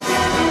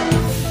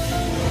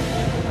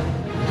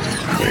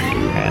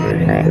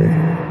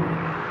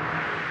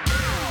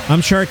I'm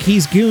Shark,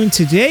 he's Goon.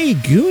 Today,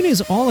 Goon is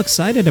all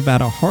excited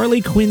about a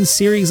Harley Quinn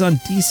series on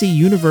DC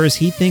Universe.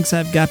 He thinks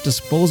I've got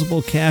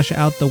disposable cash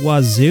out the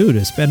wazoo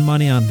to spend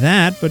money on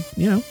that, but,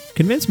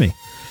 convince me.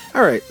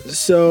 All right,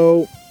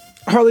 so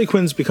Harley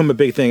Quinn's become a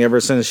big thing ever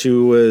since she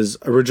was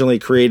originally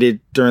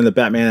created during the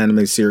Batman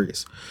animated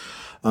series.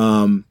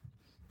 In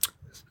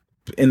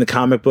the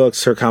comic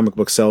books, her comic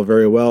books sell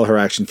very well. Her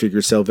action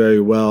figures sell very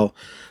well.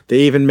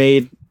 They even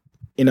made,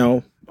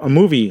 a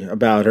movie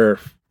about her.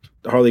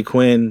 Harley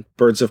Quinn,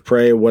 Birds of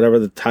Prey, whatever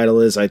the title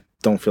is. I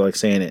don't feel like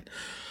saying it.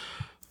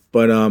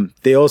 But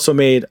they also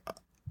made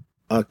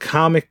a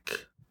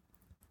comic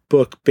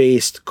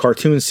book-based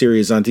cartoon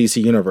series on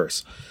DC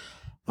Universe.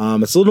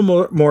 It's a little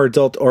more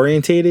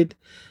adult-orientated.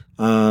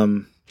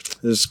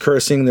 There's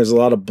cursing. There's a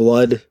lot of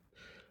blood.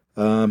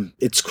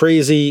 It's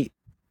crazy.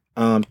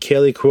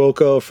 Kaley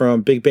Cuoco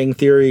from Big Bang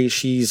Theory,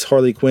 she's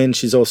Harley Quinn.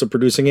 She's also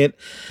producing it.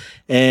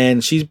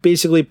 And she's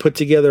basically put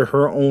together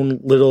her own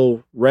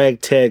little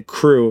ragtag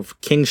crew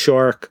of King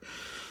Shark,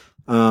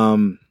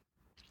 Poison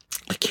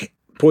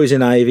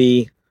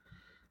Ivy,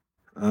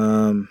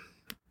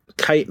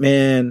 Kite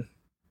Man.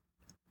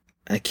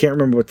 I can't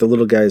remember what the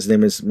little guy's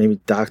name is. Maybe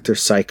Dr.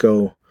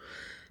 Psycho.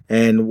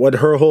 And what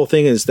her whole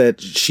thing is that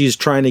she's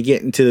trying to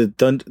get into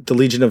the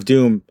Legion of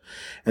Doom.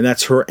 And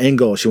that's her end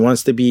goal. She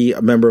wants to be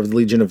a member of the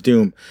Legion of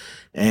Doom.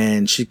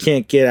 And she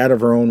can't get out of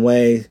her own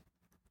way.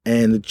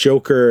 And the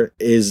Joker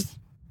is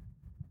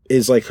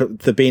like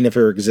the bane of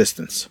her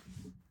existence.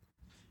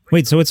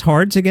 Wait, so it's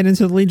hard to get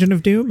into the Legion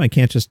of Doom? I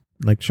can't just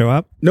show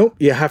up? Nope,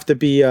 you have to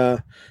be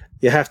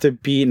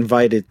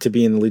invited to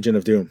be in the Legion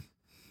of Doom.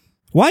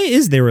 Why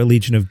is there a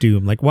Legion of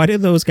Doom? Why do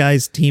those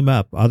guys team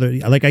up?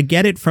 I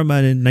get it from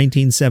a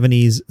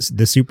 1970s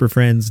the Super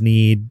Friends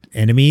need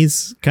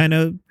enemies kind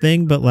of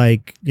thing, but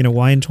why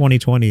in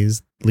 2020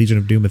 is Legion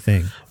of Doom a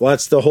thing? Well,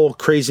 that's the whole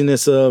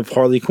craziness of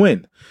Harley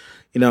Quinn.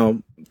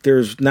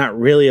 There's not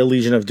really a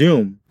Legion of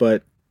Doom,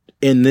 but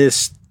in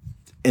this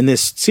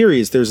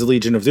series, there's a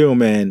Legion of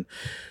Doom, and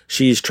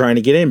she's trying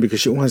to get in because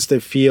she wants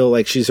to feel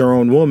like she's her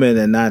own woman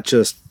and not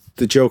just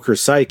the Joker's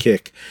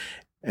sidekick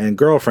and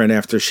girlfriend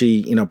after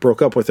she,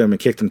 broke up with him and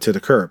kicked him to the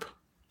curb.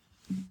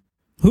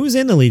 Who's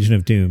in the Legion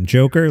of Doom?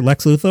 Joker,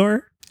 Lex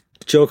Luthor?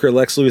 Joker,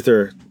 Lex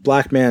Luthor,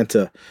 Black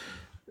Manta,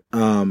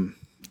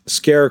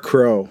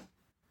 Scarecrow,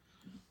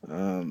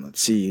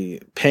 let's see,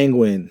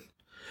 Penguin.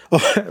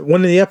 Oh,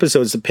 one of the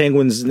episodes, the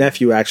Penguin's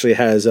nephew actually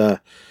has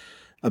a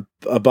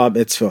bat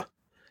mitzvah,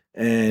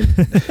 and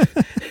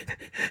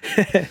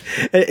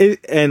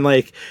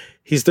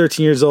he's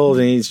 13 years old,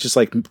 and he's just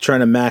trying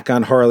to mac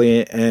on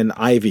Harley and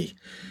Ivy.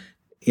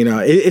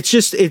 It's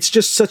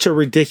just such a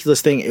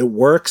ridiculous thing. It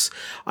works.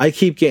 I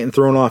keep getting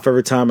thrown off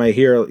every time I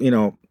hear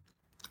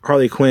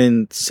Harley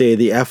Quinn say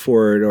the F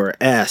word or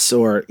S,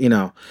 or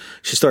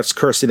she starts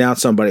cursing out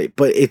somebody.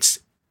 But it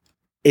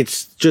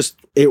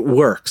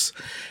works.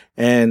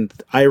 And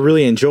I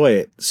really enjoy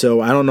it. So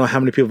I don't know how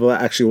many people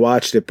actually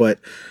watched it, but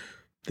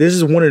this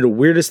is one of the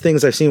weirdest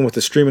things I've seen with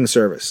the streaming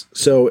service.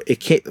 So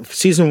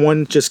season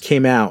 1 just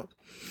came out,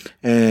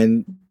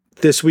 and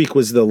this week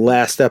was the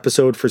last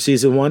episode for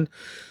season 1.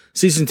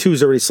 Season 2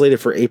 is already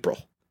slated for April.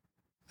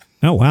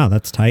 Oh wow,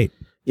 that's tight.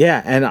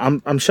 Yeah, and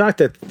I'm shocked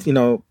that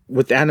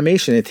with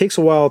animation it takes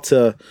a while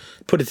to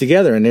put it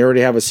together, and they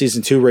already have a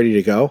season 2 ready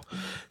to go.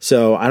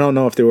 So I don't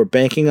know if they were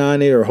banking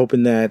on it or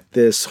hoping that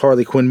this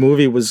Harley Quinn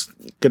movie was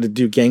going to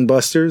do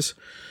gangbusters,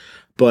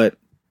 but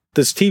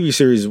this TV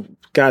series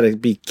got to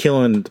be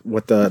killing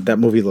what that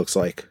movie looks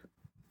like.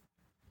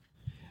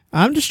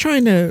 I'm just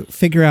trying to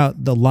figure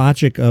out the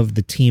logic of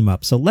the team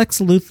up. So Lex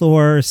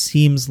Luthor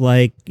seems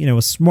like,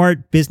 a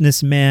smart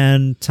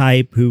businessman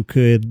type who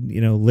could,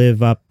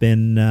 live up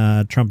in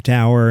Trump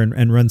Tower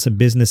and run some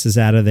businesses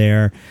out of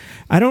there.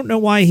 I don't know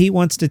why he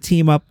wants to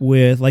team up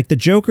with, the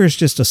Joker's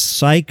just a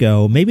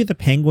psycho. Maybe the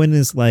Penguin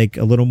is a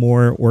little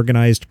more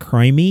organized,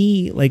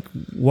 crimey.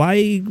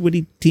 Why would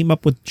he team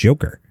up with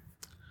Joker?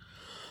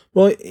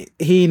 Well,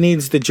 he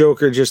needs the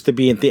Joker just to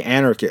be the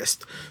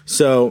anarchist.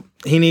 So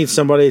he needs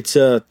somebody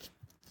to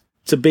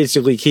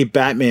basically keep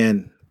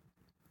Batman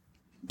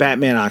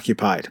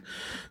occupied.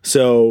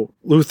 So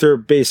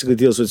Luthor basically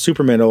deals with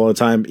Superman all the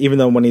time, even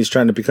though when he's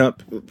trying to become...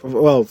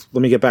 Well,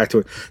 let me get back to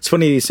it. It's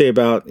funny you say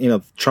about,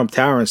 Trump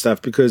Tower and stuff,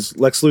 because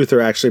Lex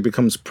Luthor actually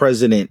becomes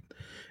president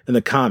in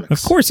the comics.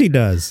 Of course he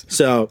does.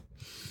 So,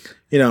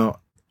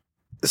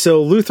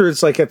 so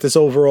Luthor's at this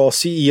overall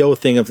CEO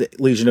thing of the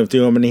Legion of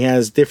Doom, and he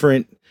has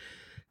different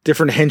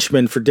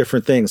henchmen for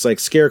different things, like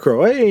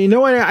Scarecrow. Hey,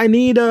 I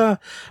need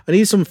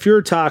some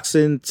fear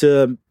toxin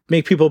to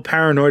make people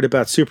paranoid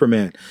about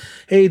Superman.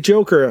 Hey,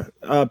 Joker,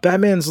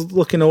 Batman's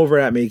looking over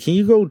at me. Can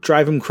you go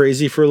drive him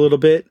crazy for a little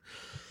bit?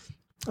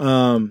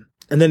 And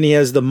then he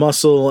has the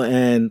Muscle,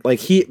 and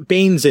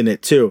Bane's in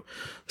it too.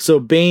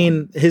 So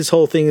Bane, his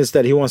whole thing is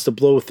that he wants to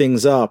blow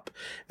things up,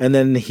 and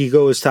then he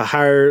goes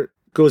to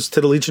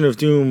the Legion of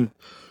Doom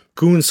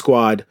goon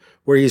squad,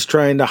 where he's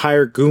trying to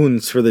hire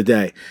goons for the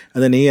day.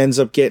 And then he ends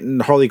up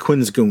getting Harley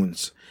Quinn's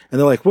goons. And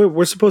they're like,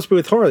 we're supposed to be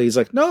with Harley. He's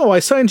like, no, I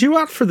signed you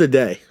out for the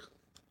day.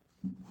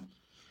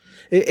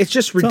 It's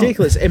just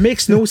ridiculous. It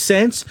makes no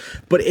sense,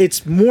 but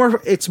it's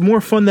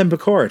more fun than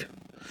Picard.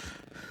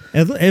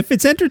 If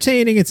it's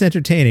entertaining, it's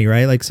entertaining,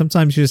 right? Like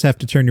sometimes you just have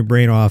to turn your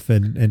brain off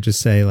and just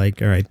say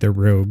like, all right, they're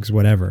rogues,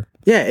 whatever.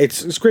 Yeah,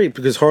 it's great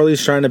because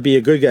Harley's trying to be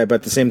a good guy, but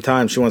at the same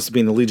time, she wants to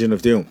be in the Legion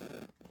of Doom.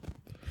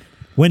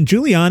 When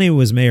Giuliani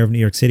was mayor of New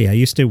York City, I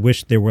used to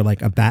wish there were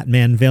like a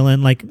Batman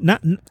villain, like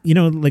not, you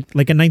know, like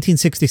a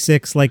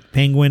 1966 like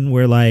Penguin,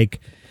 where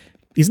like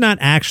he's not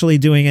actually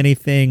doing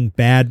anything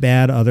bad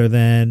other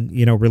than,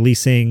 you know,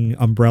 releasing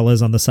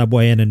umbrellas on the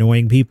subway and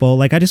annoying people.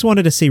 Like I just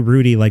wanted to see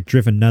Rudy like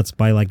driven nuts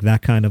by like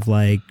that kind of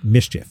like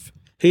mischief.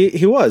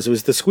 He was. It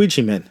was the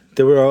Squeegee Men.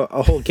 There were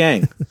a whole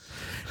gang.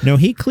 No,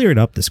 he cleared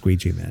up the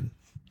Squeegee Men.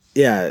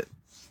 Yeah,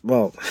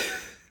 well,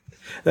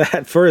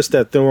 at first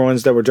that there were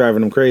ones that were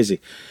driving him crazy.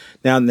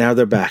 Now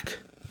they're back.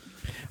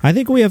 I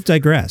think we have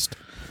digressed.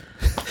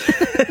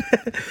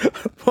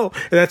 Well,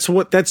 that's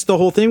the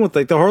whole thing with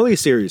like the Harley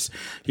series.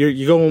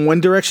 You go in one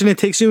direction, it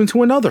takes you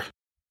into another.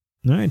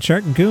 All right,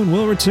 Shark and Coon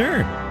will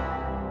return.